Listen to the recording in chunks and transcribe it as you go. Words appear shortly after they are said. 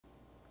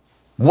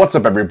What's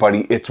up,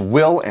 everybody? It's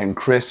Will and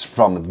Chris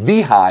from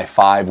The High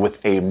Five with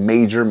a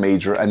major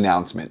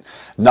announcement.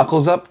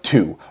 Knuckles Up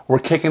 2. We're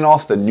kicking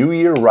off the new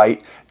year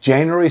right,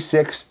 January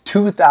 6th,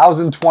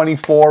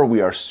 2024.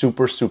 We are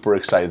super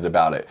excited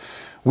about it.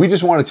 We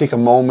just want to take a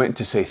moment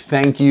to say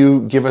thank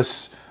you, give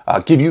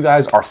you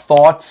guys our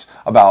thoughts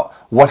about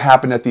what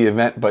happened at the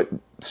event, but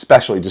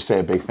especially just say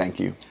a big thank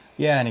you.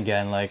 Yeah, and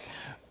again, like,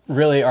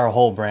 really our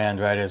whole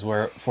brand, right, is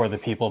we're for the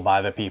people, by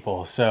the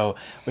people. So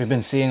we've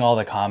been seeing all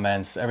the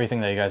comments,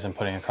 everything that you guys have been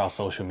putting across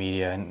social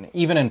media and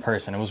even in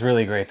person. It was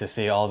really great to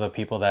see all the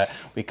people that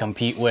we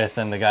compete with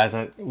and the guys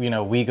that, you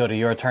know, we go to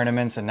your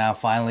tournaments, and now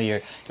finally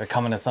you're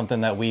coming to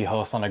something that we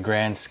host on a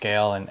grand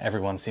scale, and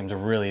everyone seemed to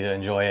really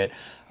enjoy it.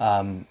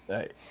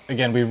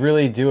 Again, we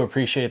really do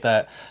appreciate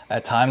that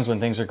at times when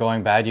things are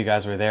going bad, you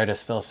guys were there to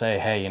still say,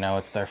 hey, you know,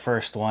 it's their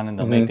first one and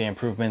they'll make the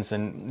improvements.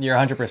 And you're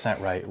 100%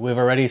 right. We've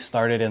already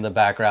started in the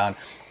background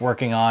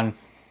working on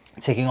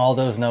taking all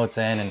those notes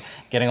in and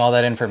getting all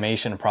that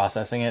information and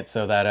processing it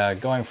so that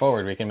going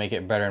forward, we can make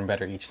it better and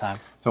better each time.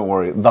 Don't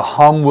worry. The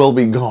hum will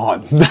be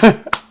gone.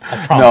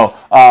 I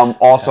promise. No.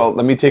 Also,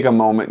 let me take a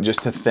moment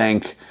just to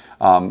thank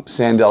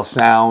Sandel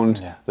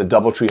Sound, the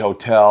DoubleTree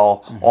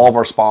Hotel, all of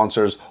our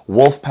sponsors,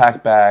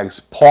 WOLFpak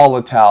Bags,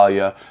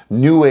 Italia,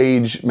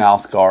 NEWAGE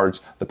mouth guards,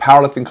 the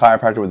Powerlifting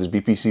Chiropractor with his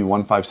BPC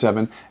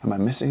 157. Am I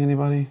missing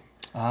anybody?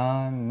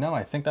 No,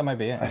 I think that might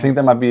be it. I think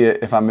that might be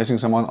it. If I'm missing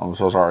someone, I'm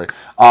so sorry.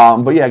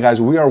 But yeah,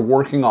 guys, we are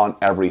working on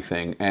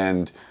everything,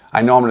 and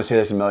I know I'm going to say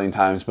this a million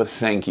times, but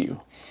thank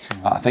you.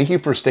 Thank you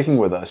for sticking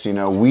with us. You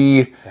know,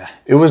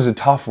 it was a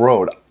tough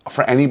road.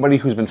 For anybody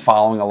who's been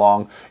following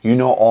along, you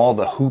know all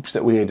the hoops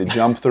that we had to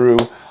jump through,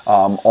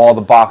 all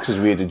the boxes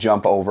we had to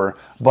jump over.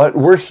 But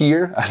we're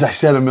here, as I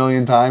said a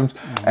million times,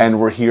 and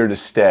we're here to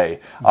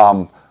stay.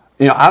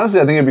 You know, honestly,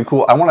 I think it'd be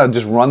cool. I want to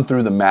just run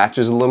through the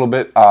matches a little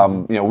bit.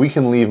 You know, we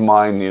can leave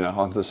mine, you know,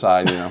 onto the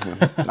side. You know,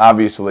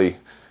 obviously,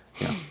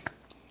 you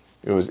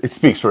know, it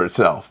speaks for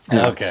itself.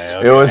 Okay.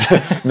 It was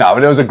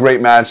but it was a great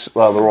match,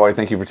 Leroy.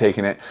 Thank you for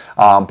taking it.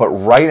 But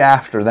right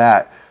after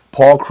that,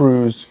 Paul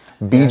Cruz,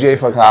 BJ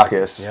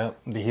Fakakis. Yep,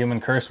 the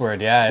human curse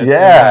word. Yeah, it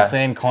was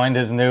insane. Coined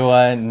his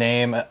new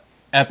name.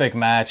 Epic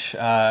match.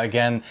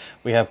 Again,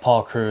 we have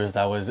Paul Cruz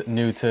that was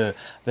new to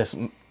this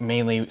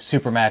mainly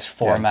super match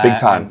format. Big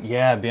time.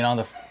 And, being on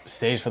the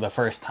stage for the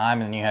first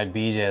time, and then you had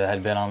BJ that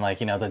had been on, like,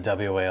 you know, the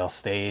WAL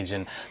stage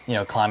and, you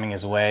know, climbing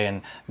his way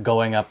and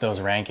going up those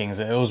rankings.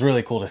 It was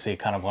really cool to see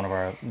kind of one of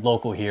our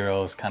local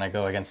heroes kind of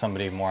go against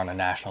somebody more on a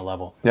national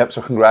level. Yep,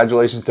 so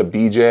congratulations to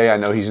BJ. I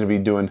know he's going to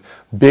be doing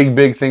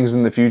big things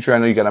in the future. I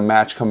know you got a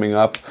match coming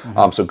up,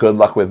 so good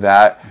luck with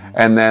that.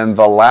 And then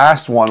the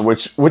last one,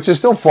 which is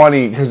still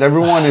funny because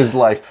everyone is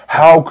like,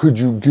 how could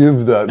you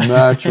give that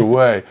match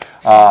away?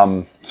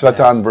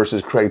 Svetan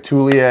versus Craig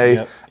Tullier.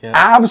 Yep.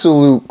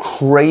 Absolute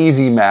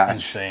crazy match.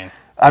 Insane.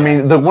 I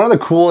mean, one of the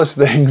coolest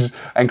things,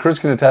 and Chris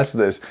can attest to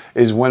this,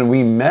 is when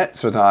we met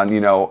Svetan, you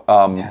know,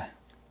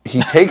 he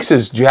takes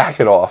his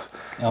jacket off,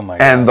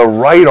 and the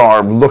right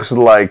arm looks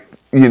like,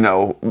 you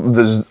know,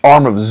 the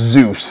arm of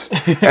Zeus,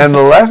 and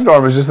the left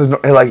arm is just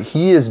like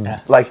he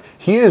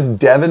is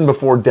Devin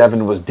before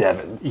Devin was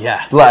Devin.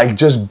 Yeah. Like,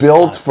 just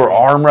built for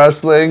arm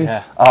wrestling.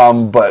 Yeah.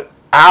 But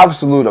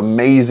absolute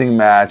amazing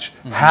match.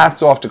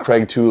 Hats off to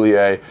Craig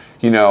Tullier.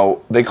 You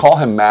know, they call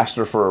him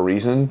Master for a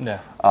reason. Yeah.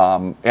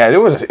 And it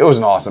was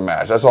an awesome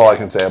match. That's all I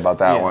can say about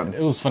that one.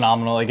 It was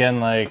phenomenal. Again,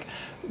 like,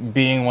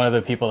 being one of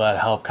the people that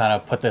helped kind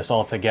of put this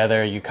all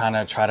together, you kind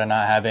of try to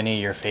not have any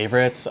of your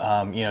favorites.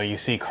 You know, you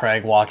see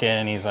Craig walk in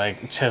and he's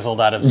like chiseled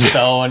out of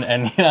stone,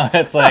 and, you know,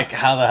 it's like,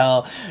 how the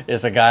hell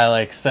is a guy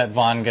like Seth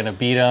Vaughn gonna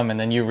beat him? And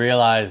then you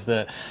realize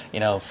that,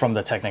 you know, from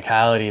the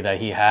technicality that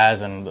he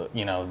has and,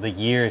 you know, the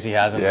years he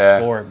has in the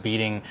sport,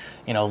 beating,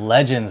 you know,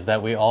 legends that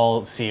we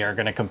all see are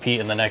gonna compete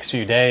in the next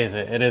few days,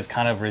 it is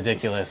kind of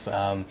ridiculous.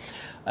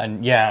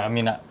 And yeah, I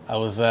mean,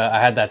 I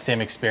had that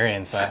same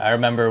experience. I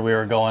remember we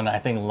were going, I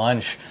think,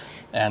 lunch,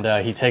 and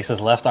he takes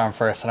his left arm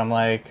first, and I'm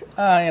like,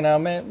 you know,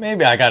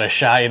 maybe I got a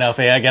shot, you know, if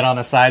I get on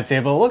the side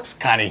table, it looks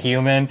kind of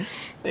human.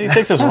 He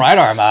takes his right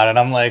arm out, and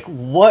I'm like,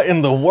 what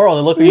in the world?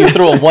 It looked like you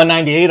threw a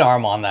 198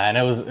 arm on that, and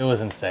it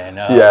was insane.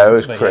 Yeah, it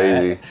was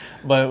crazy. Yeah,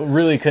 but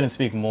really couldn't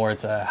speak more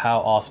to how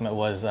awesome it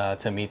was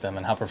to meet them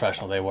and how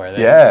professional they were.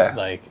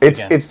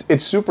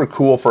 It's super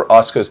cool for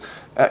us because,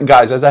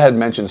 guys, as I had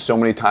mentioned so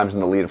many times in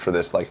the lead up for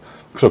this, like,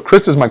 so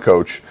Chris is my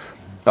coach.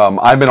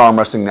 I've been arm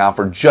wrestling now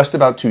for just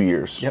about 2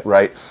 years,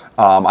 right?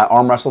 I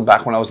arm wrestled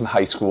back when I was in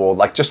high school,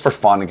 like, just for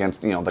fun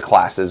against, you know, the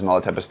classes and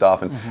all that type of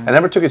stuff, and I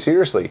never took it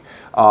seriously.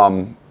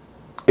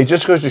 It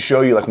just goes to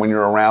show you, like, when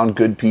you're around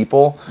good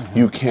people,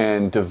 you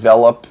can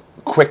develop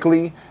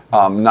quickly,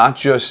 not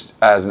just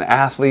as an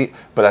athlete,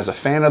 but as a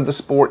fan of the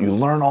sport. You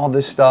learn all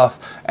this stuff,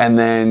 and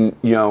then,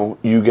 you know,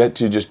 you get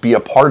to just be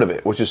a part of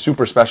it, which is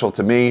super special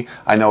to me.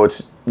 I know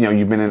it's, you know,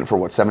 you've been in it for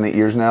what, 7-8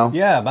 years now?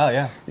 Yeah, about,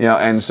 yeah. You know,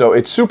 and so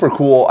it's super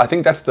cool. I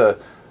think that's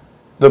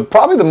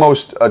probably the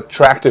most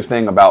attractive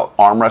thing about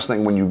arm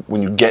wrestling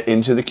when you get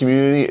into the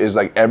community is,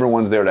 like,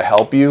 everyone's there to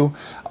help you.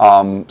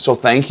 So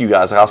thank you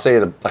guys. Like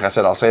I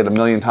said, I'll say it a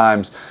million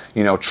times.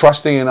 You know,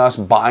 trusting in us,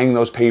 buying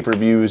those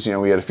pay-per-views. You know,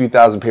 we had a few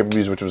thousand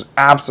pay-per-views, which was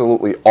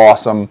absolutely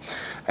awesome.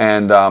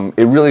 And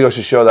it really goes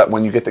to show that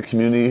when you get the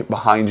community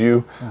behind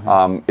you,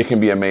 it can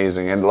be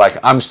amazing. And like,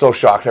 I'm still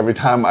shocked every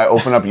time I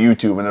open up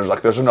YouTube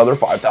and there's another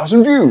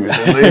 5,000 views.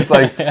 And it's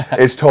like,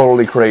 it's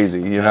totally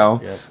crazy, you know?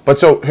 Yep. But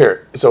so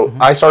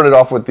I started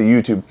off with the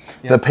YouTube,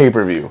 the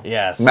pay-per-view.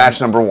 Yes. Match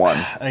number 1.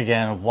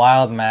 Again,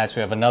 wild match.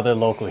 We have another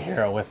local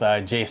hero with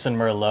Jason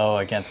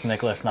Merlot against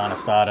Nicholas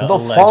Nonestata. The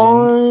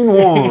fine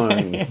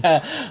one.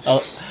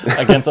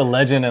 Against a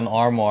legend in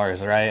arm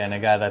wars, right? And a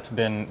guy that's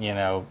been, you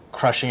know,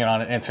 crushing it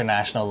on an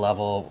international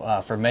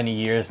level for many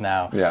years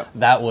now. Yeah.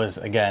 That was,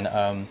 again,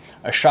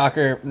 a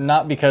shocker,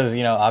 not because,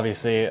 you know,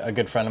 obviously a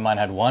good friend of mine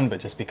had won, but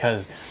just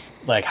because,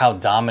 like, how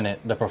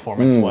dominant the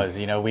performance was.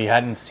 You know, we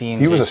hadn't seen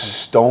He was a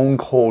stone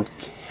cold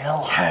killer.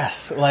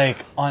 Yes, like,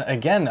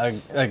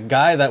 again, a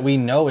guy that we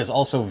know is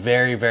also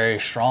very, very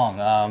strong.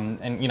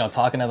 And, you know,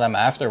 talking to them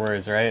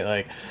afterwards, right,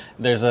 like,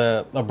 there's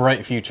a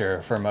bright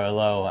future for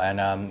Merlot.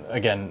 And,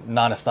 again,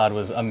 Nonestad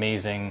was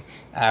amazing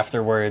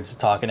afterwards,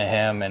 talking to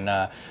him,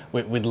 and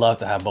we'd love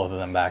to have both of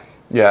them back.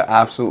 Yeah,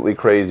 absolutely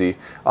crazy.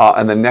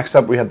 And then next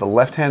up, we had the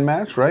left-hand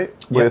match, right?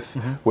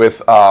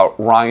 With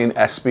Ryan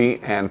Espy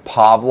and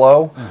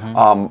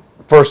Pablo.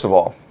 First of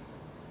all,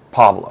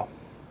 Pablo.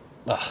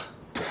 Ugh.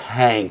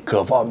 Tank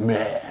of a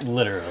man.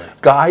 Literally.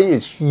 Guy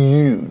is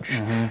huge.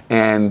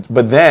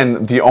 But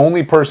then the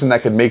only person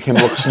that could make him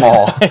look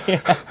small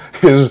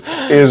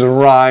is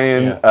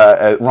Ryan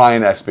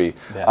Ryan Espy.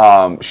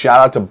 Yeah. Shout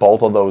out to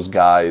both of those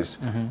guys.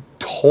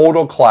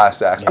 Total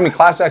class acts. Yeah. I mean,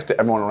 class acts to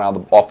everyone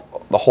around off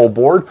the whole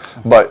board,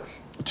 but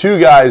two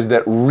guys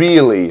that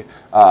really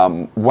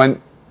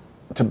went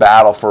to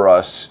battle for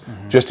us,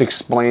 just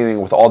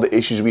explaining with all the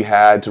issues we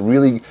had to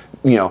really,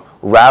 you know,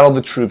 rattle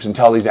the troops and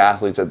tell these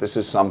athletes that this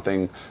is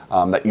something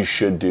that you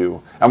should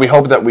do. And we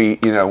hope that we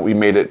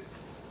made it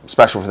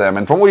special for them.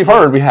 And from what we've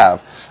heard, we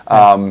have.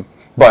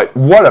 But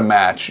what a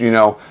match, you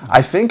know.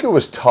 I think it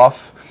was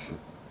tough.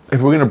 If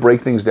we're going to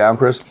break things down,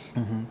 Chris,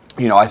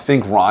 you know, I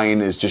think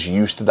Ryan is just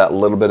used to that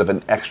little bit of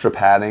an extra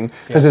padding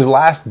because his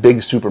last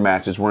big super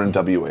matches were in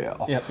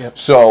WAL.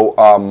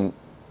 So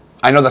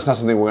I know that's not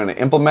something we're going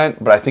to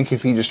implement, but I think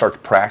if he just starts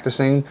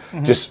practicing,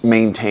 just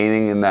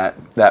maintaining in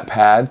that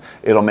pad,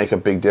 it'll make a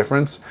big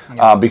difference.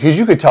 Because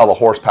you could tell the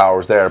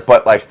horsepower is there,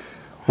 but like,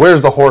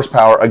 where's the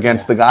horsepower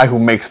against the guy who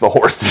makes the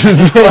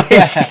horses?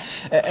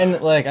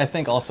 And like, I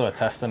think also a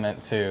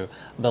testament to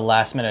the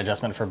last minute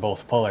adjustment for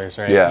both pullers,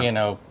 right? Yeah. You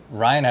know,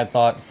 Ryan had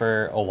thought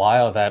for a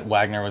while that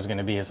Wagner was going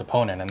to be his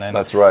opponent, and then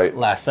that's right.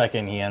 Last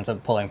second he ends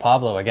up pulling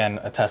Pablo. Again,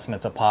 a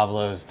testament to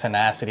Pablo's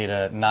tenacity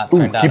to not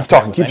turn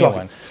down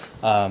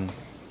anyone.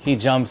 He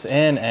jumps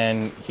in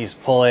and he's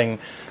pulling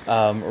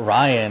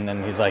Ryan,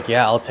 and he's like,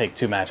 yeah, I'll take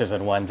 2 matches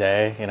in one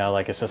day. You know,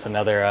 like, it's just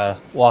another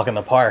walk in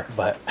the park.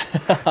 But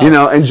you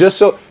know, and just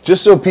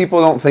so people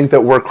don't think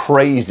that we're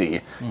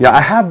crazy, yeah,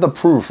 I have the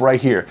proof right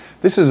here.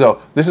 This is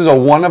a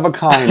one of a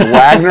kind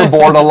Wagner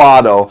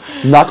Bordolato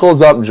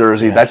knuckles up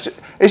jersey. Yes.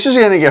 It's just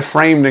gonna get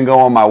framed and go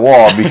on my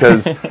wall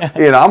because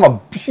you know, I'm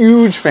a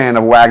huge fan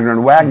of Wagner.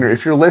 And Wagner,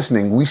 if you're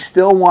listening, we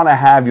still want to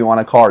have you on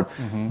a card.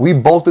 We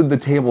bolted the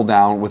table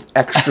down with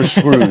extra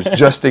screws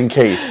just in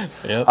case.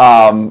 Yep.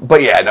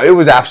 But yeah, no, it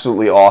was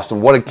absolutely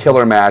awesome. What a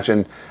killer match,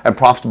 and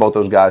props to both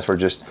those guys for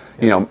just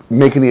you know,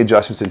 making the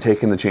adjustments and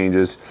taking the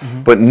changes.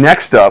 But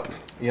next up.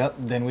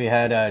 Then we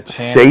had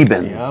Chance.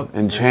 Sabin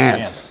and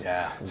Chance.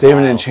 Yeah.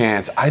 Sabin and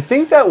Chance. I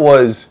think that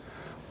was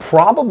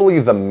probably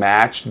the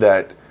match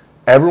that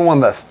everyone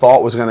that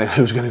thought was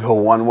gonna go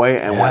one way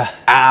and went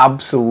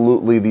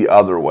absolutely the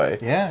other way.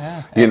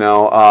 You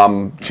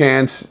know,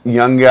 Chance,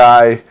 young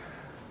guy,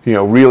 you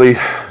know, really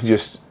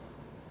just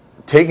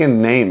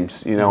taking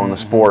names, you know, in the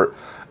sport.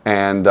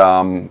 And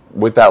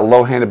with that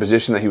low-handed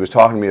position that he was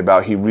talking to me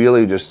about, he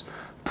really just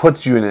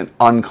puts you in an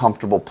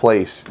uncomfortable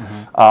place.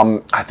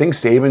 I think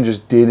Sabin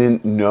just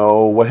didn't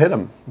know what hit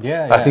him.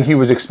 I think he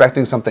was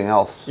expecting something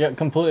else. Yeah,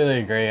 completely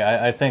agree.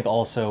 I think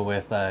also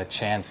with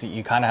Chance,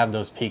 you kind of have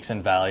those peaks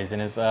and valleys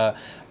in his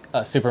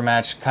super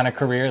match kind of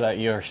career that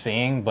you're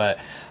seeing. But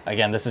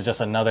again, this is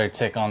just another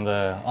tick on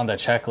the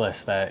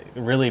checklist that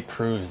really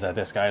proves that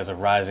this guy is a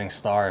rising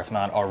star, if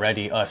not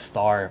already a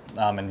star,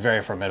 and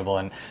very formidable.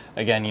 And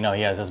again, you know,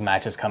 he has his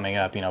matches coming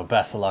up. You know,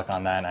 best of luck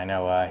on that. I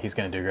know he's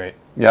going to do great.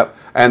 Yep.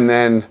 And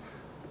then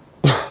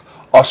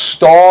a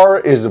star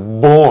is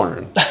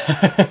born.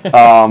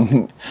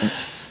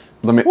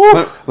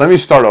 Let me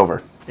start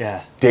over.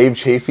 Yeah. Dave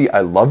Chafee, I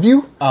love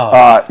you.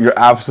 You're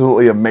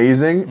absolutely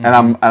amazing,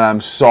 and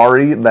I'm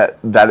sorry that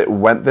it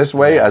went this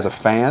way as a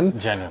fan.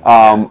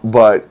 Genuinely.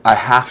 But I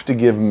have to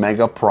give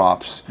mega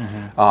props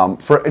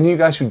for any of you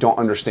guys who don't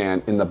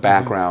understand. In the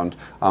background,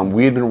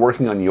 we had been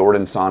working on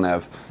Jordan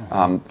Sanev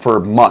for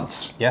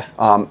months.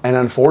 And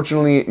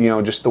unfortunately, you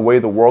know, just the way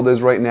the world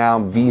is right now,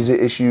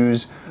 visa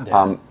issues,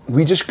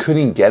 we just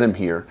couldn't get him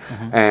here,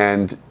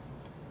 and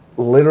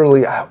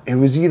literally it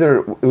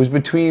was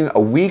between a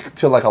week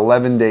to like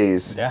 11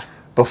 days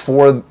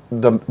before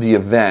the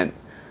event.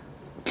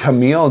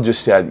 Camille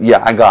just said,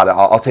 yeah, I got it.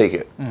 I'll take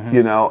it,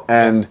 you know,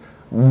 and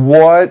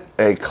what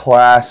a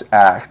class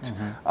act.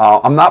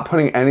 I'm not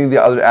putting any of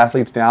the other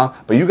athletes down,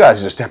 but you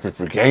guys just stepped up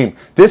your game.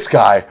 This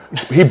guy,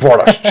 he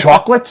brought us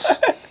chocolates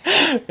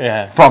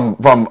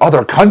from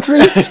other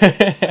countries,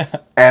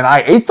 and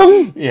I ate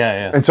them,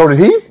 and so did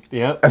he,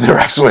 and they're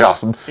absolutely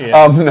awesome.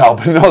 No,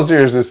 but in all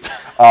seriousness,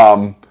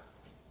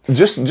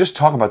 just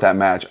talk about that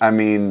match. I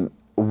mean,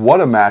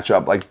 what a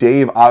matchup. Like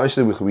Dave,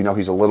 obviously we know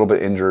he's a little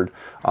bit injured,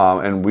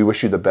 and we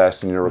wish you the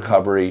best in your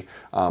recovery,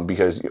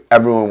 because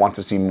everyone wants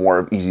to see more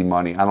of easy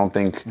money. I don't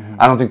think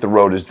the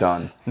road is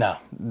done. No,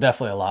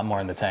 definitely a lot more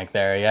in the tank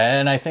there. Yeah,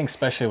 and I think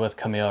especially with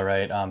Camille,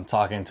 right?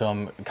 Talking to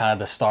him, kind of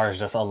the stars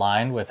just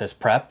aligned with his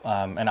prep,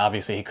 and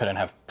obviously he couldn't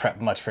have prepped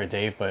much for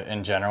Dave, but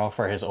in general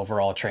for his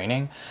overall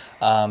training.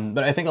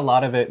 But I think a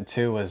lot of it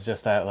too was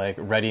just that like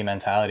ready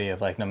mentality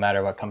of like, no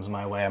matter what comes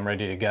my way, I'm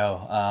ready to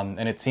go.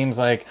 And it seems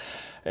like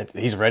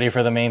he's ready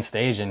for the main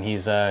stage, and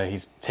he's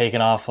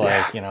taken off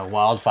like you know,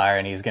 wildfire,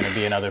 and he's going to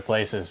be in other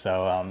places.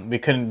 So we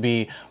couldn't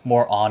be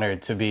more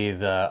honored to be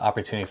the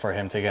opportunity for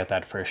him to get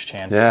that first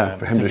chance.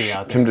 For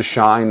him to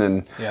shine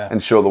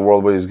and show the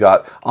world what he's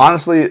got.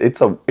 Honestly,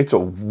 it's a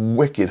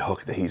wicked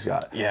hook that he's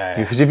got.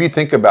 Because if you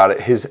think about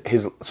it, his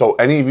so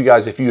any of you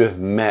guys, if you have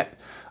met,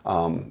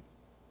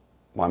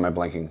 why am I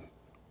blanking?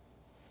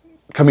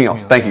 Camille.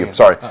 Thank you.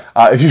 Sorry.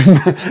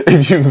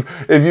 If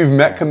you've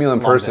met Camille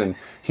in person,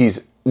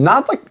 he's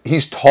not like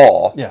he's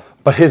tall,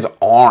 but his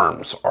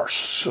arms are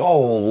so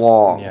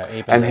long,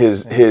 and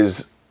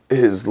his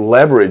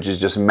leverage is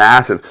just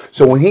massive.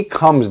 So when he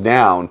comes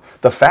down,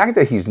 the fact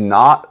that he's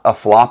not a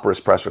flop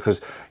wrist presser,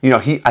 because you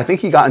know I think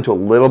he got into a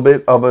little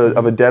bit of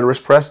a dead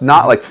wrist press,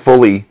 not like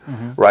fully,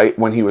 right,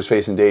 when he was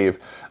facing Dave,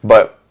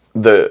 but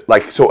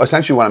so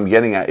essentially what I'm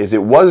getting at is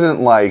it wasn't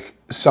like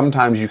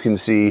sometimes you can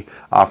see,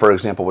 for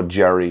example, with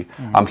Jerry,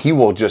 he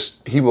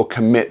will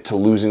commit to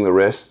losing the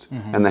wrist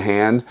and the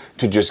hand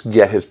to just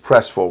get his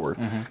press forward.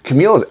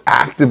 Camille is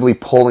actively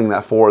pulling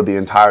that forward the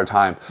entire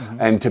time,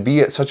 and to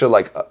be at such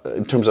a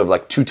in terms of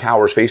like two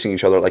towers facing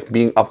each other, like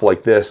being up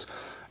like this,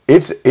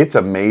 it's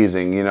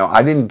amazing. You know,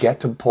 I didn't get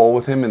to pull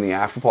with him in the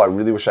after pull. I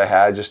really wish I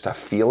had, just to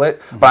feel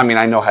it. But I mean,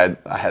 I know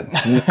I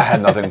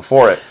had nothing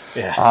for it.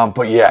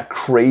 But yeah,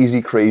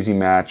 crazy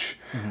match.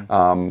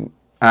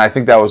 And I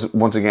think that was,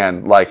 once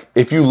again, like,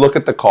 if you look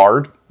at the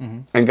card,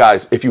 and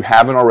guys, if you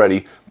haven't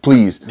already,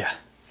 please,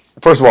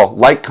 first of all,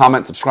 like,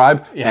 comment,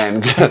 subscribe,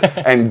 and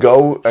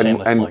go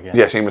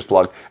shameless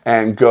plug,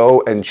 and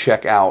go and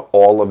check out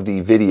all of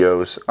the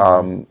videos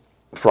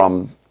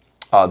from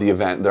the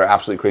event. They're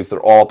absolutely crazy. They're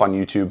all up on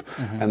YouTube,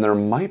 and there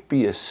might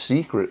be a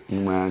secret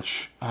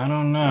match. I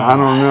don't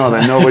know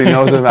that nobody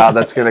knows about.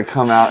 That's going to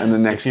come out in the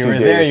next 2 days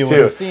there, you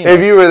too.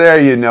 If you were there,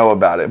 you know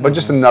about it. But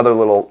just another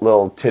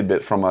little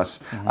tidbit from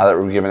us that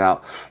we're giving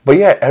out. But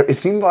yeah, it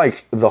seemed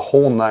like the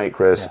whole night,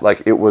 Chris,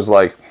 like it was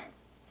like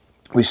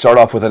we start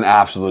off with an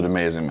absolute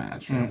amazing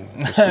match.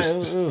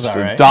 Just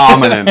a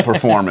dominant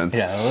performance.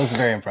 Yeah, it was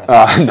very impressive.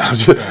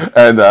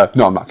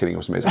 No, I'm not kidding. It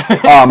was amazing.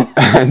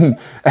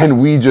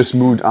 And we just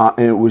moved on,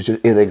 and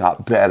they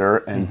got better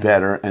and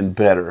better and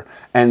better.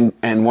 And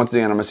once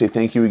again, I'm going to say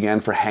thank you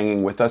again for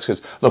hanging with us,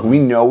 because look, we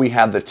know we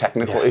had the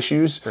technical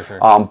issues, for sure.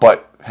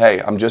 But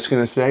hey, I'm just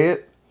going to say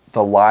it: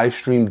 the live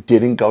stream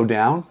didn't go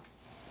down.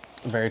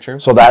 Very true.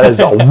 So that is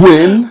a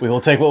win. We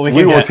will take what we can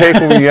get. We will take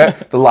what we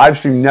get. The live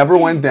stream never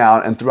went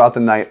down, and throughout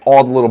the night,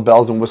 all the little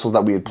bells and whistles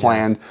that we had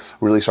planned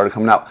really started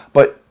coming out.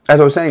 But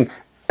as I was saying,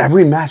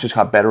 every match just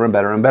got better and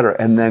better and better.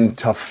 And then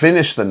to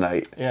finish the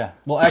night. Yeah.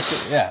 Well,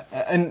 actually,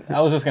 and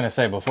I was just going to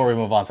say, before we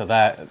move on to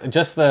that,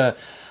 just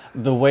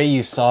the way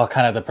you saw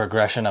kind of the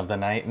progression of the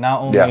night, not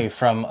only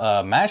from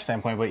a match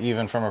standpoint, but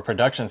even from a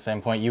production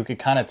standpoint, you could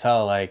kind of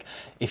tell, like,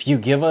 if you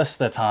give us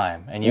the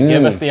time and you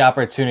give us the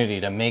opportunity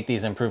to make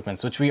these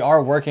improvements, which we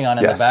are working on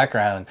in the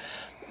background,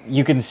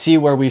 you can see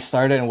where we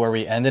started and where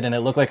we ended, and it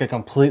looked like a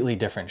completely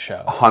different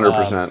show.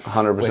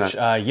 100%. Which,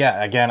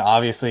 again,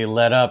 obviously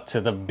led up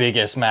to the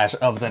biggest match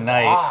of the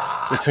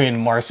night between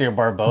Marcio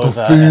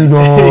Barboza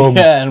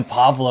and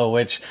Pablo,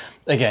 which,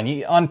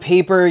 again, on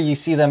paper, you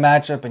see the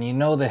matchup and you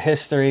know the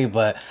history,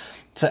 but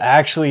to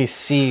actually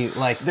see,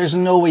 like, there's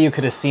no way you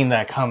could have seen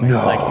that coming.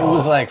 No. Like, it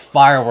was like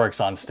fireworks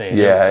on stage.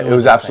 Yeah, it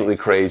was absolutely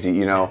crazy,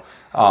 you know.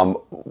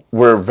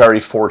 We're very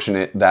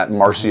fortunate that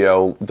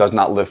Marcio does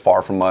not live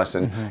far from us,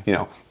 and you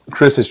know,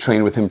 Chris has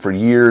trained with him for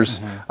years.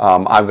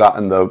 I've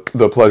gotten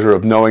the pleasure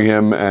of knowing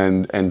him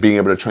and being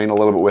able to train a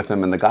little bit with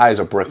him, and the guy is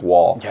a brick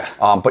wall.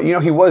 But you know,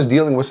 he was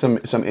dealing with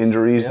some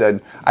injuries, and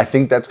I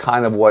think that's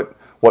kind of what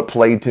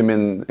plagued him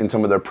in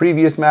some of their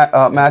previous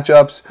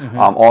matchups.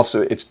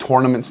 Also, it's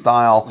tournament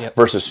style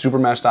versus super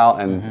match style,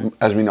 and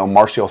as we know,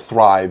 Marcio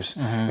thrives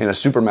in a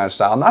super match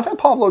style. Not that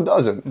Pablo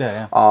doesn't,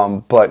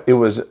 but it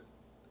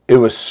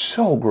was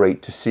so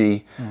great to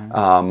see.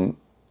 And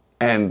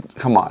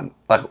come on,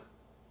 like,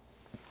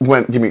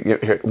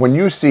 when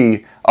you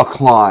see a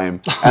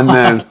climb and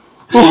then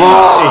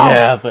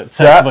the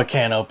textbook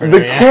can opener.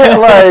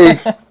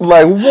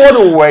 Like what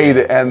a way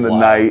to end the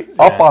night,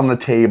 up on the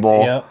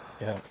table.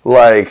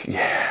 Like,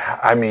 yeah,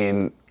 I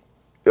mean,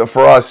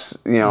 for us,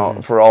 you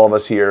know, for all of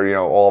us here, you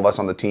know, all of us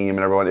on the team and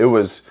everyone, it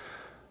was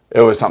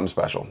something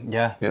special.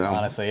 Yeah, you know,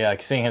 honestly, yeah,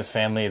 like seeing his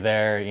family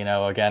there, you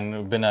know, again,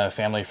 we've been a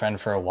family friend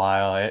for a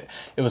while.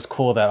 It was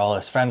cool that all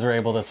his friends were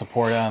able to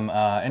support him,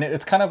 and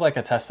it's kind of like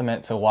a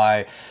testament to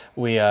why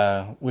we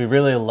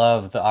really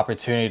love the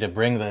opportunity to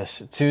bring this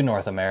to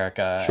North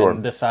America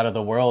and this side of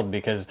the world,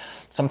 because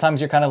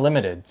sometimes you're kind of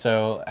limited.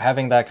 So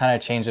having that kind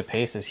of change of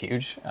pace is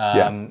huge.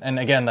 And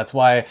again, that's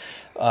why.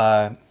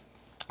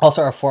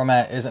 Also, our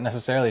format isn't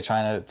necessarily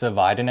trying to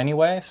divide in any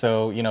way.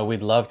 So, you know,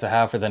 we'd love to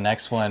have for the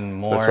next one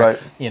more,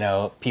 you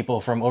know,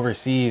 people from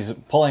overseas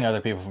pulling other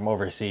people from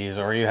overseas,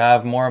 or you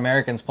have more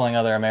Americans pulling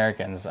other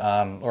Americans,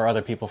 or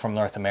other people from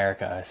North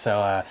America.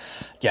 So,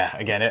 yeah,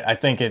 again, I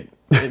think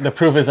the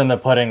proof is in the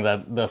pudding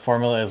that the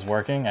formula is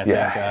working. I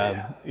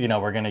think, you know,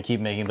 we're going to keep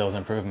making those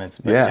improvements.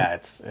 But yeah,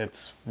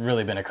 it's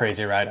really been a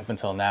crazy ride up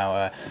until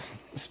now.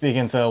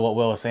 Speaking to what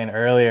Will was saying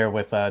earlier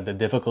with the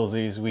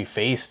difficulties we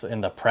faced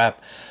in the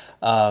prep,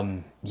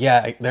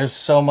 yeah, there's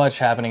so much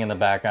happening in the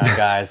background,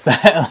 guys,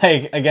 that,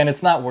 like, again,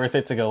 it's not worth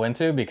it to go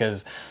into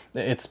because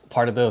it's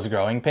part of those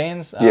growing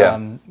pains.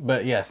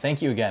 But yeah,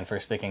 thank you again for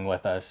sticking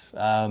with us.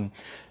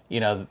 You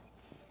know,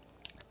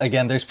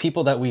 again, there's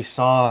people that we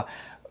saw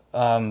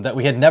that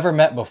we had never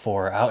met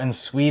before out in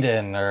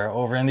Sweden or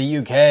over in the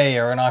UK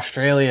or in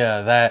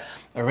Australia that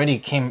already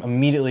came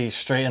immediately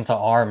straight into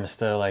arms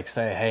to like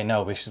say, hey,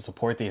 no, we should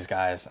support these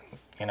guys.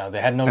 You know,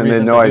 they had no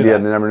reason to do that. And they had no idea,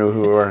 and they never knew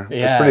who we were.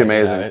 Yeah, it's pretty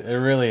amazing. It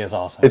really is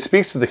awesome. It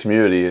speaks to the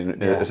community,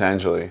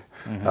 essentially.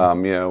 You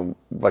know,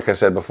 like I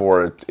said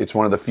before, it's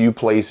one of the few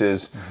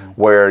places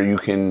where you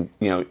can,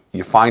 you know,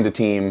 you find a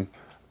team,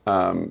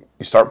 you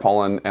start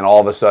pulling, and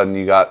all of a sudden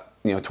you got,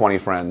 you know, 20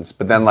 friends.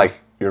 But then, like,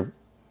 you're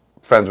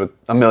friends with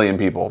a million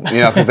people,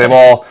 you know, because they've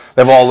all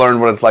learned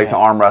what it's like to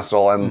arm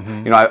wrestle.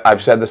 And, you know,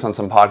 I've said this on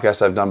some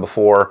podcasts I've done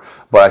before,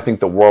 but I think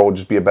the world would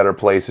just be a better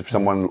place if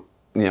someone,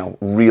 you know,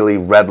 really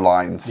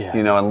redlines,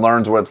 you know, and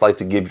learns what it's like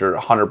to give your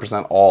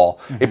 100% all.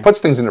 It puts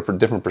things into a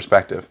different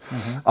perspective.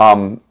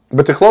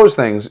 But to close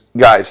things,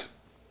 guys,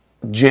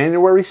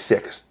 January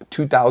 6th,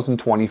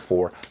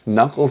 2024,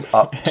 Knuckles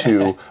Up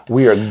 2.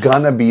 We are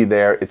going to be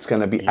there. It's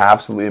going to be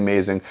absolutely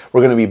amazing.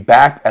 We're going to be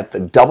back at the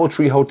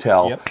Doubletree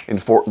Hotel in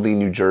Fort Lee,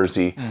 New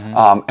Jersey.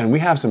 And we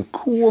have some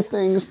cool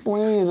things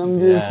planned, I'm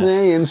just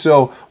saying.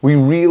 So we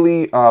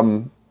really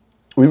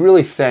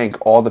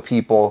thank all the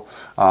people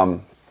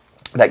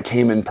that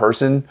came in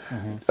person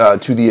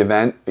to the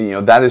event. You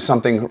know, that is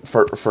something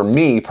for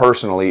me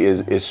personally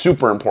is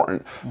super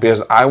important,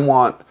 because I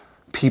want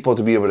people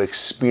to be able to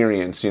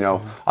experience, you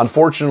know,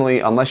 unfortunately,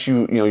 unless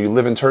you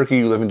live in Turkey,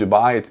 you live in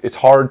Dubai, it's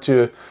hard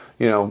to,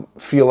 you know,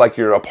 feel like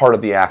you're a part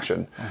of the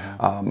action.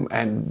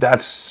 And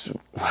that's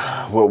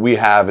what we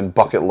have in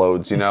bucket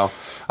loads, you know.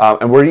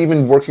 And we're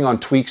even working on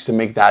tweaks to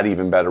make that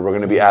even better. We're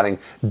going to be adding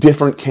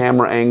different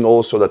camera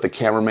angles so that the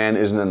cameraman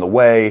isn't in the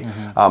way.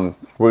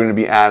 We're going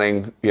to be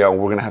adding, you know,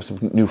 we're going to have some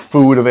new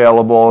food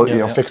available, you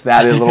know, fix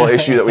that little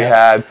issue that we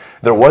had.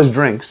 There was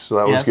drinks, so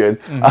that was good.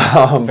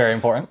 Very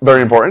important.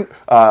 Very important.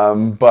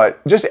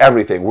 But just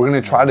everything. We're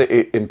going to try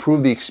to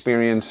improve the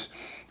experience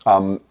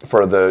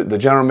for the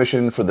general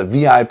admission, for the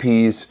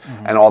VIPs,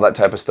 and all that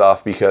type of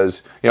stuff,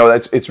 because, you know,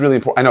 it's really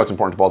important. I know it's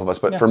important to both of us,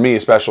 but for me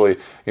especially,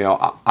 you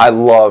know, I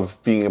love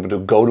being able to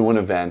go to an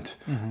event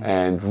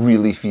and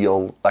really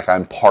feel like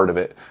I'm part of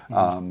it.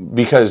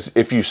 Because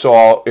if you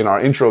saw in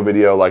our intro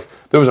video, like,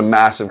 there was a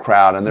massive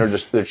crowd, and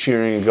they're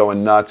cheering and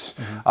going nuts.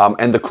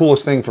 And the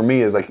coolest thing for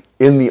me is, like,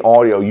 in the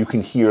audio, you can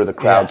hear the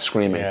crowd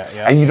screaming,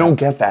 and you don't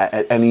get that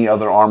at any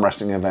other arm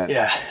wrestling event.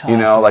 You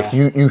know, like,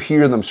 you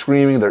hear them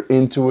screaming, they're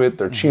into it,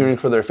 they're cheering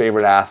for their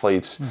favorite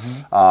athletes.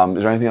 Is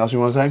there anything else you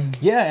want to say?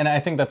 Yeah, and I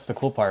think that's the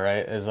cool part,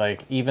 right? Is,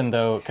 like, even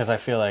though, because I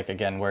feel like,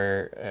 again,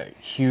 we're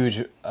a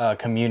huge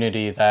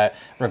community that,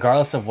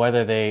 regardless of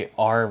whether they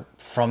are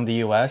from the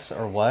US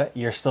or what,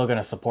 you're still going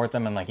to support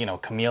them. And, like, you know,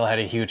 Camille had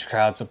a huge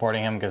crowd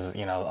supporting him because,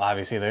 you know,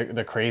 obviously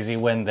the crazy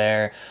win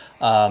there.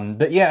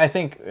 But yeah, I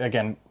think,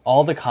 again,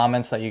 all the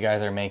comments that you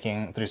guys are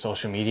making through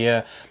social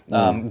media,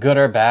 good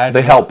or bad,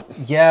 they help.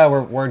 Yeah,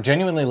 we're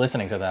genuinely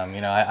listening to them.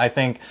 You know, I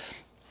think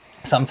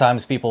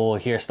sometimes people will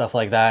hear stuff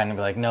like that and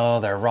be like, no,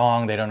 they're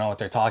wrong, they don't know what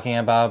they're talking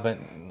about. But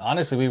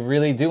honestly, we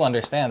really do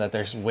understand that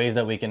there's ways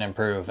that we can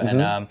improve.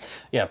 And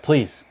yeah,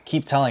 please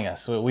keep telling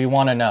us. We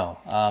want to know,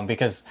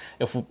 because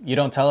if you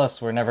don't tell us,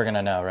 we're never going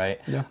to know,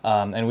 right?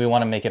 And we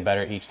want to make it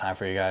better each time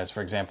for you guys.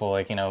 For example,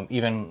 like, you know,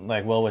 even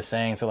like Will was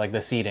saying, to like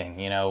the seating,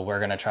 you know, we're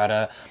going to try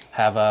to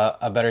have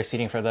a better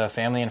seating for the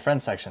family and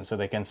friends section so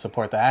they can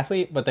support the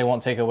athlete, but they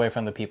won't take away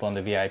from the people in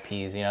the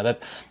VIPs. You know,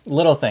 that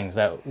little things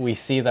that we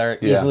see that are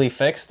easily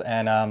fixed.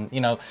 And,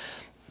 you know,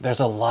 there's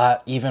a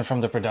lot, even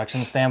from the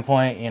production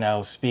standpoint, you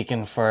know,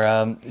 speaking for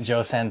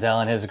Joe Sandel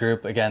and his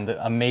group, again,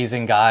 the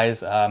amazing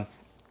guys.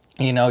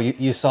 You know,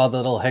 you saw the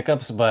little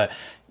hiccups, but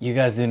You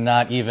guys do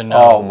not even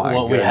know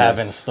what we have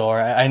in goodness.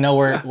 store. I know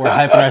we're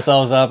hyping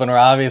ourselves up and we're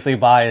obviously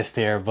biased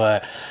here,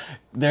 but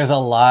there's a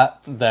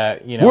lot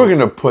that, you know. We're going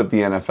to put the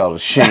NFL to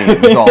shame,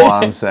 is all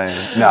I'm saying.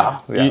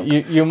 No. Yeah.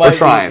 You might We're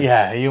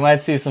trying. you might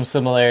see some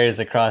similarities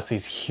across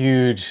these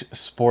huge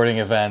sporting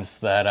events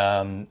that,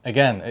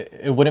 again,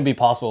 it wouldn't be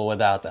possible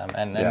without them.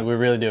 And we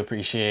really do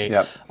appreciate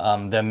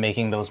them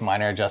making those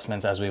minor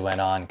adjustments as we went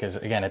on, because,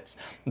 again,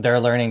 they're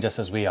learning just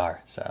as we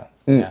are. So.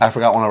 Yeah. I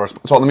forgot one of our.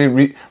 So let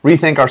me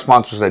rethink our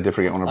sponsors. I did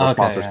forget one of our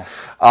sponsors.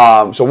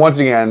 Yeah. So once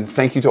again,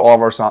 thank you to all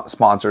of our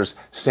sponsors: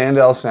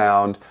 Sandel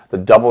Sound, the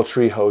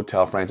DoubleTree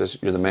Hotel. Francis,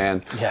 you're the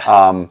man.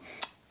 Yeah.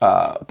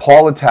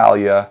 Paul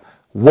Italia,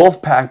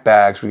 WOLFpak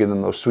Bags. We give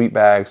them those sweet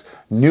bags.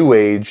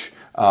 NEWAGE,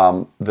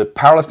 the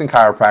Powerlifting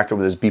Chiropractor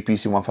with his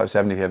BPC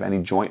 157. If you have any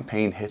joint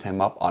pain, hit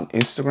him up on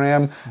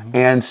Instagram,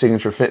 and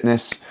Signature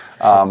Fitness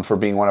for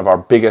being one of our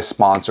biggest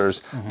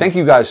sponsors. Thank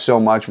you guys so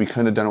much. We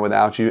couldn't have done it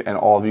without you and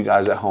all of you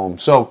guys at home.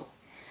 So,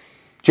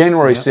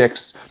 January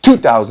 6th,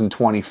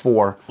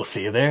 2024. We'll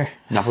see you there.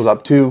 Knuckles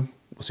Up 2.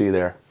 We'll see you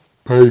there.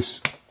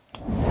 Peace.